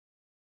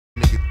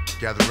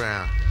gather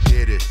round.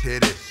 Hear this,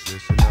 hear this.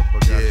 Listen up, I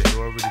got a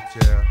story to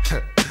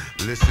tell.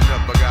 Listen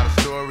up, I got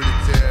a story to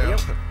tell. Yep.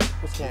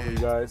 What's going on, you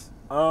guys?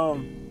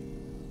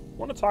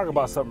 Want to talk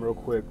about something real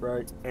quick,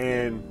 right?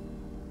 And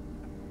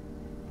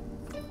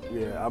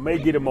yeah, I may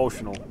get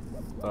emotional,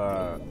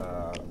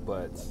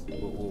 but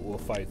we'll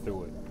fight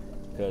through it,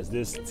 because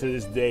to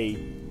this day,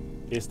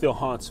 it still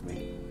haunts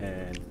me,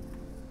 and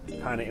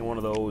kind of in one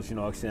of those, you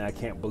know, saying I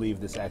can't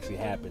believe this actually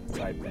happened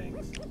type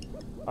things.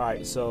 All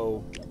right,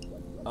 so,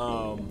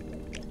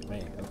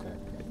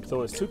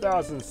 so it's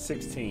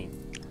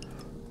 2016.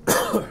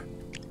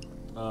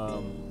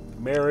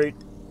 Married.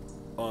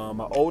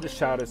 My oldest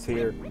child is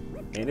here,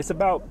 and it's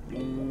about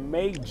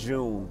May,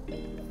 June,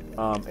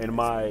 and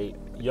my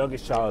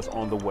youngest child is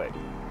on the way.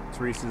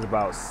 Teresa's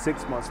about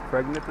 6 months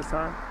pregnant at this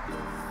time.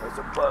 There's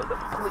a bug, let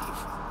me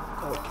leave.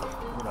 Okay,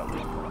 we're not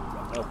leaving.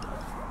 Okay,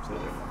 see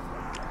there.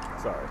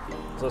 Sorry.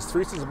 So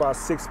Teresa's about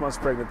 6 months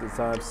pregnant at this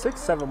time,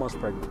 6-7 months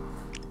pregnant,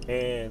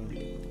 and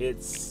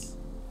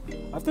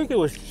I think it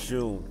was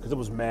June, because it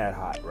was mad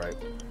hot, right?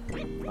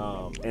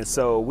 And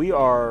so we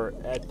are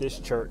at this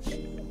church,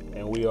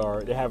 and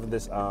they're having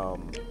this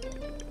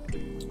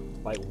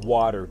like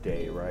water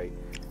day, right?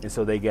 And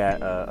so they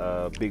got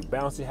a big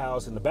bouncy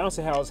house, and the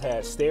bouncy house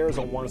had stairs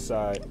on one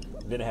side,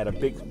 then it had a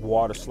big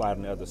water slide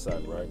on the other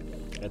side, right?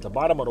 And at the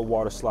bottom of the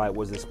water slide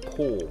was this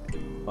pool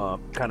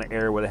kind of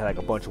area where they had like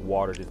a bunch of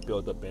water just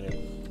built up in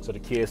it. So the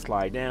kids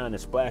slide down and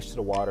splash to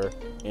the water,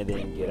 and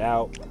then get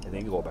out, and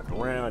then go back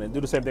around and do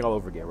the same thing all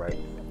over again, right?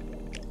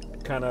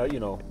 Kind of, you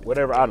know,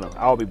 whatever, I don't know,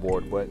 I'll be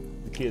bored, but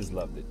the kids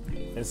loved it.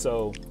 And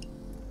so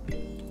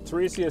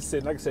Teresa is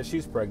sitting, like I said,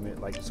 she's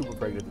pregnant, like super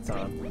pregnant at the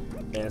time.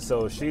 And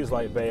so she's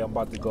like, babe, I'm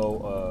about to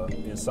go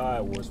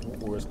inside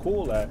where it's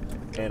cool at,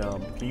 and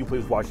can you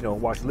please watch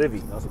Livy?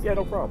 And I was like, yeah,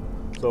 no problem.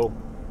 So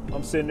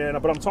I'm sitting there,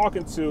 but I'm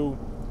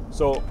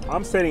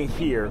sitting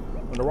here.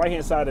 On the right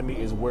hand side of me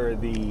is where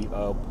the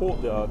pool,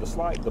 the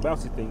slide, the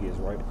bouncy thing is,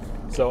 right?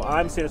 So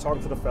I'm sitting there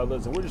talking to the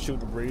fellas, and we're just shooting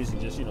the breeze and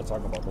just, you know,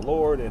 talking about the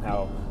Lord and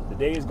how the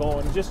day is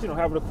going, and just, you know,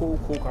 having a cool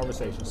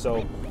conversation.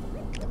 So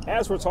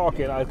as we're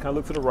talking, I kind of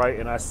look to the right,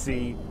 and I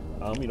see,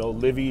 you know,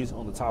 Livy's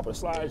on the top of the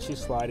slide. She's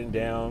sliding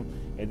down,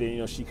 and then, you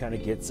know, she kind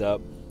of gets up,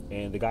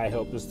 and the guy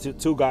there's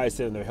two guys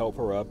sitting there help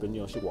her up, and,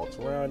 you know, she walks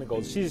around and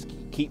goes, she just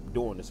keep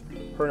doing this,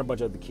 her and a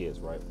bunch of other kids,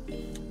 right?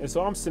 And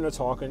so I'm sitting there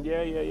talking,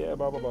 yeah,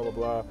 blah, blah, blah, blah,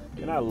 blah.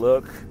 And I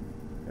look,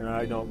 and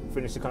I, you know,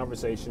 finish the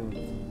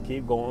conversation,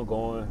 keep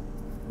going,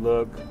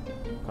 look,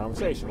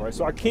 conversation, right?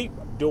 So I keep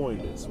doing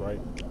this, right?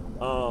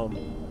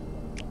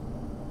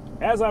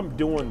 As I'm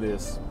doing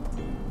this,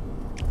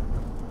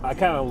 I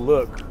kind of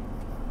look,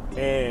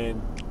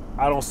 and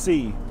I don't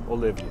see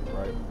Olivia,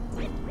 right?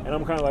 And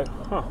I'm kind of like,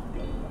 huh.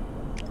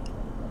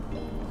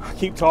 I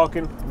keep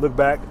talking, look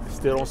back,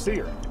 still don't see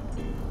her.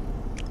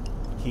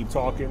 Keep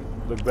talking,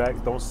 look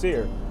back, don't see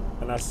her.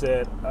 And I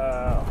said,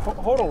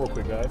 hold on real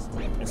quick, guys.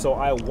 And so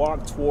I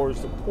walked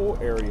towards the pool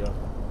area,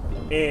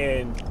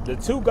 and the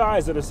two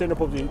guys that are sitting up,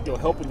 you know,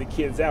 helping the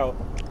kids out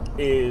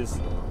is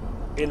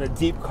in a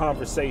deep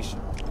conversation,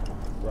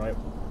 right?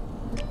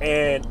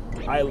 And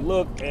I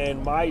look,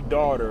 and my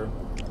daughter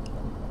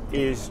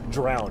is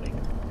drowning,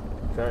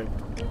 okay?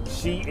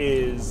 She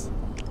is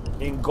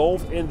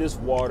engulfed in this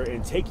water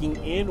and taking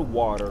in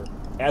water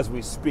as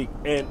we speak.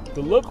 And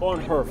the look on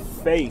her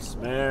face,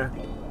 man,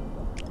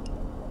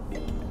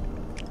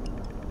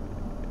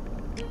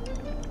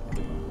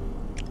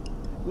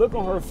 look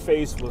on her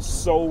face was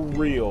so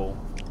real,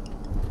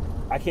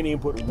 I can't even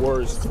put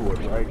words to it,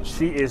 right?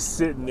 She is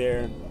sitting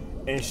there,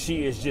 and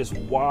she is just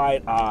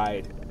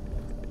wide-eyed,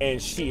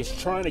 and she is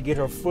trying to get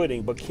her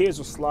footing, but kids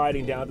are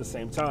sliding down at the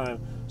same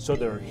time, so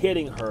they're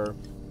hitting her,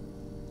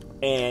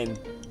 and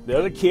the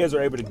other kids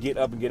are able to get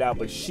up and get out,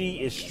 but she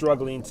is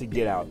struggling to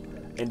get out.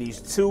 And these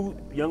two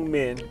young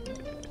men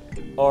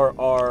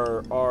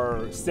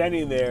are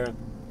standing there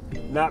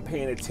not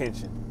paying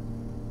attention.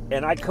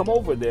 And I come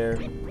over there,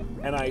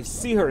 and I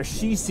see her,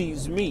 she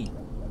sees me.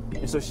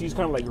 And so she's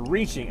kind of like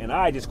reaching, and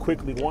I just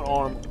quickly, one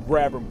arm,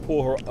 grab her and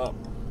pull her up.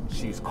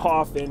 She's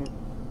coughing,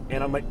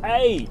 and I'm like,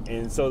 hey!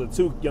 And so the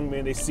two young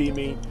men, they see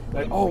me,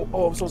 like, oh,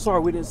 I'm so sorry,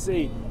 we didn't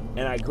see.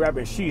 And I grab her,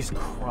 and she's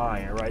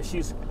crying, right?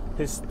 She's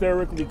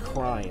hysterically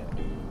crying,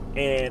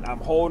 and I'm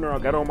holding her. I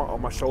got her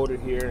on my shoulder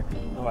here.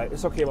 I'm like,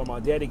 it's okay,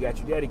 Mama. Daddy got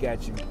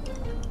you.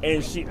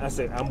 And I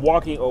said, I'm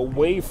walking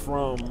away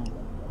from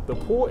the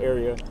pool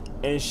area,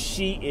 and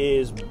she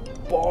is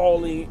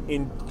bawling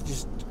and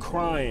just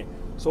crying.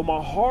 So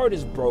my heart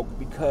is broke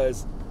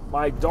because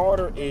my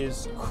daughter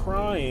is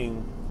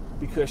crying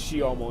because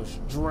she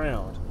almost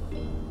drowned,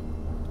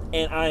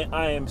 and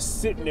I am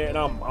sitting there, and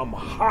I'm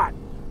hot,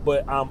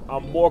 but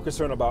I'm more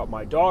concerned about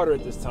my daughter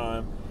at this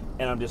time.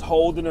 And I'm just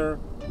holding her,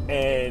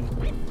 and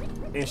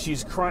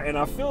she's crying, and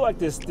I feel like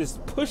this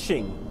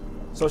pushing.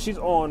 So she's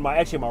on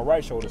my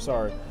right shoulder,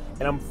 sorry,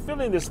 and I'm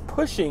feeling this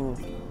pushing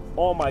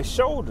on my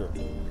shoulder,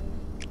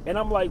 and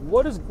I'm like,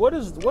 what's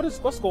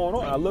going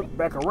on? I look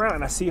back around,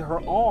 and I see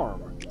her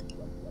arm.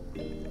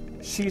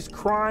 She's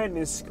crying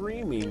and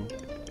screaming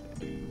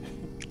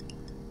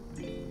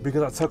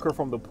because I took her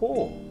from the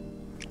pool.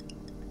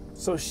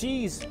 So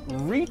she's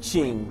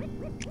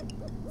reaching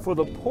for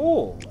the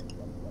pool.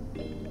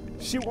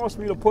 She wants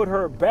me to put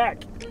her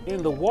back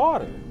in the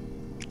water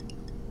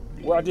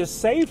where I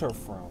just saved her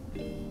from.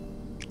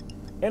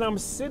 And I'm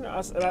sitting,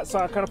 so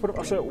I kind of put up,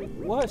 I said,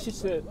 what? She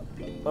said,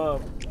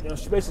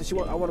 she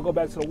basically, I want to go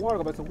back to the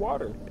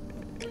water,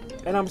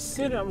 And I'm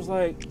sitting, I was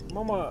like,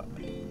 Mama,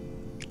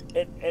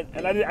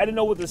 and I didn't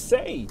know what to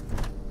say.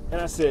 And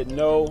I said,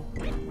 no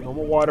more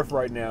water for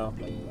right now.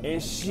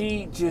 And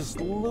she just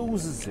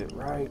loses it,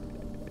 right?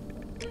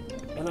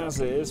 And I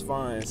said, it's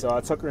fine. So I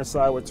took her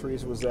inside where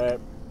Teresa was at,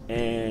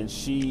 and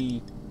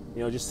she,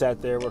 just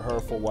sat there with her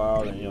for a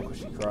while, and, because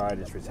she cried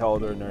and she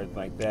held her and everything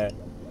like that.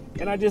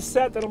 And I just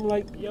sat there, I'm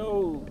like,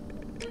 yo,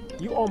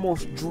 you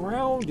almost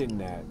drowned in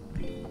that.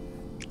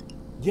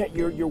 Yet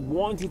you're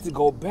wanting to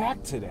go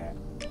back to that.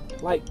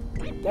 Like,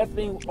 that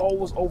thing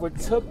almost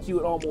overtook you,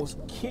 it almost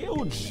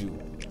killed you.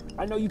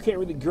 I know you can't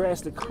really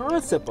grasp the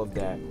concept of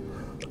that,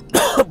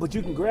 but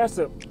you can grasp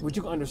it, but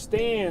you can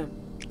understand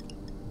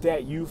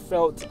that you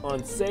felt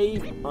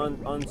unsafe,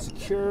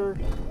 unsecure,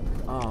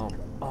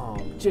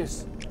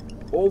 just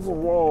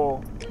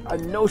overall, I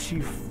know she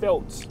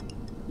felt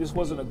this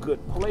wasn't a good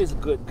place, a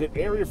good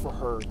area for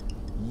her,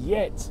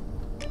 yet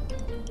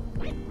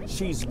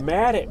she's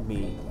mad at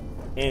me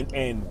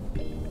and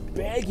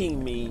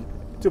begging me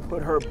to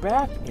put her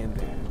back in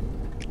that.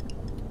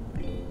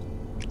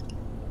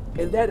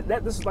 And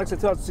that this is like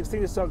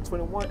 2016 to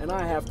 2021, and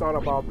I have thought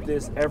about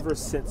this ever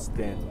since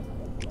then.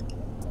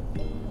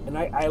 And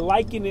I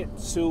liken it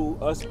to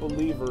us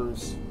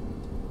believers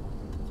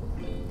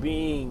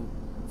being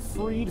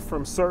freed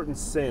from certain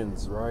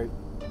sins, right?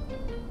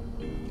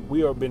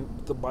 We have been,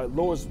 by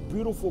Lord's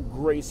beautiful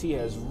grace, He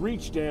has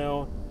reached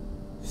down,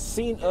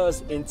 seen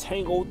us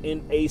entangled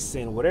in a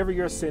sin, whatever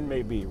your sin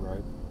may be,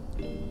 right?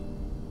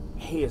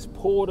 He has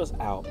pulled us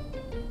out.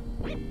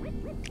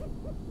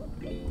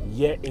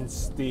 Yet and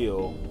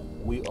still,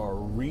 we are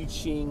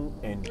reaching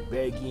and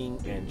begging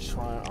and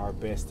trying our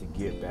best to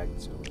get back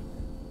to it.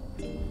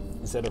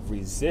 Instead of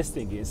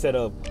resisting it, instead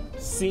of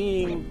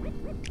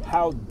seeing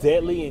how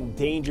deadly and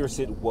dangerous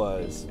it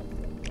was,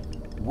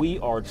 we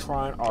are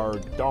trying our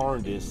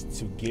darndest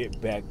to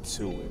get back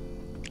to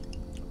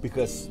it.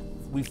 Because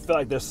we feel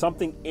like there's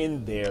something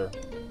in there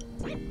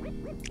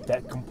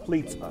that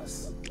completes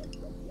us.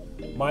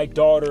 My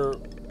daughter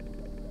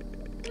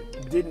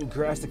didn't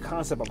grasp the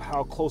concept of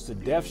how close to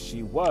death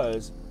she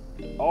was.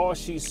 All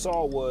she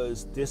saw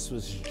was this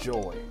was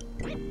joy.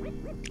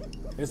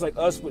 And it's like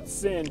us with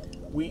sin,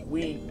 we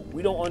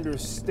don't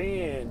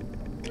understand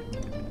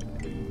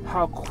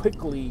how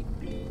quickly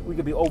we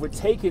could be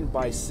overtaken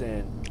by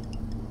sin,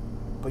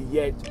 but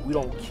yet we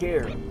don't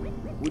care.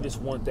 We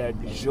just want that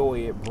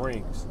joy it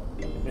brings.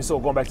 And so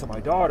going back to my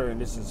daughter, and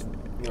this is,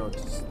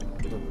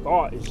 the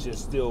thought is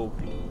just still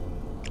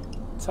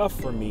tough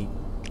for me,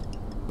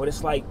 but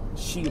it's like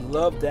she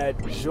loved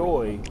that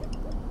joy,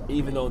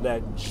 even though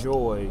that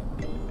joy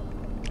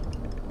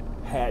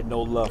had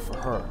no love for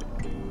her.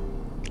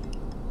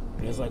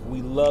 And it's like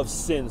we love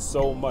sin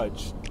so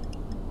much,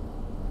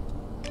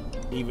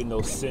 even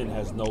though sin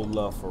has no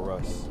love for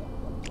us.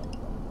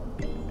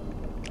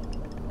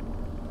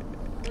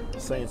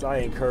 Saints, I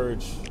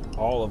encourage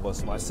all of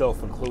us,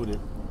 myself included,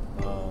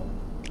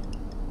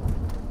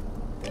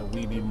 that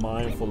we be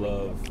mindful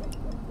of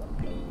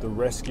the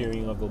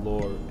rescuing of the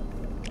Lord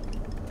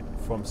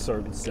from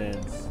certain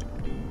sins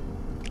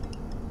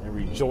and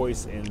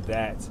rejoice in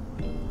that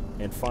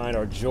and find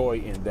our joy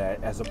in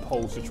that, as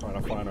opposed to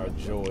trying to find our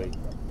joy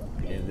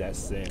in that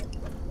sin.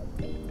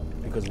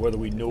 Because whether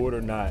we knew it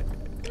or not,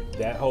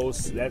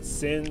 that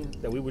sin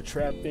that we were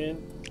trapped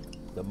in,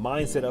 the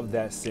mindset of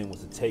that sin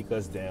was to take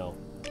us down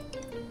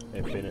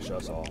and finish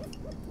us off.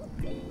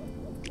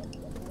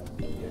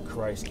 Yet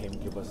Christ came to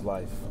give us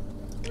life.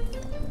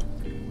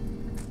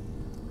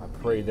 I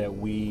pray that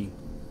we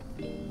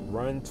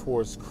run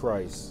towards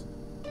Christ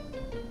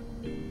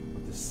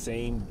with the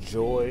same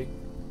joy,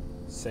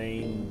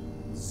 same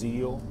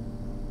zeal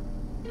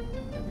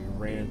that we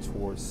ran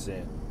towards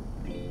sin.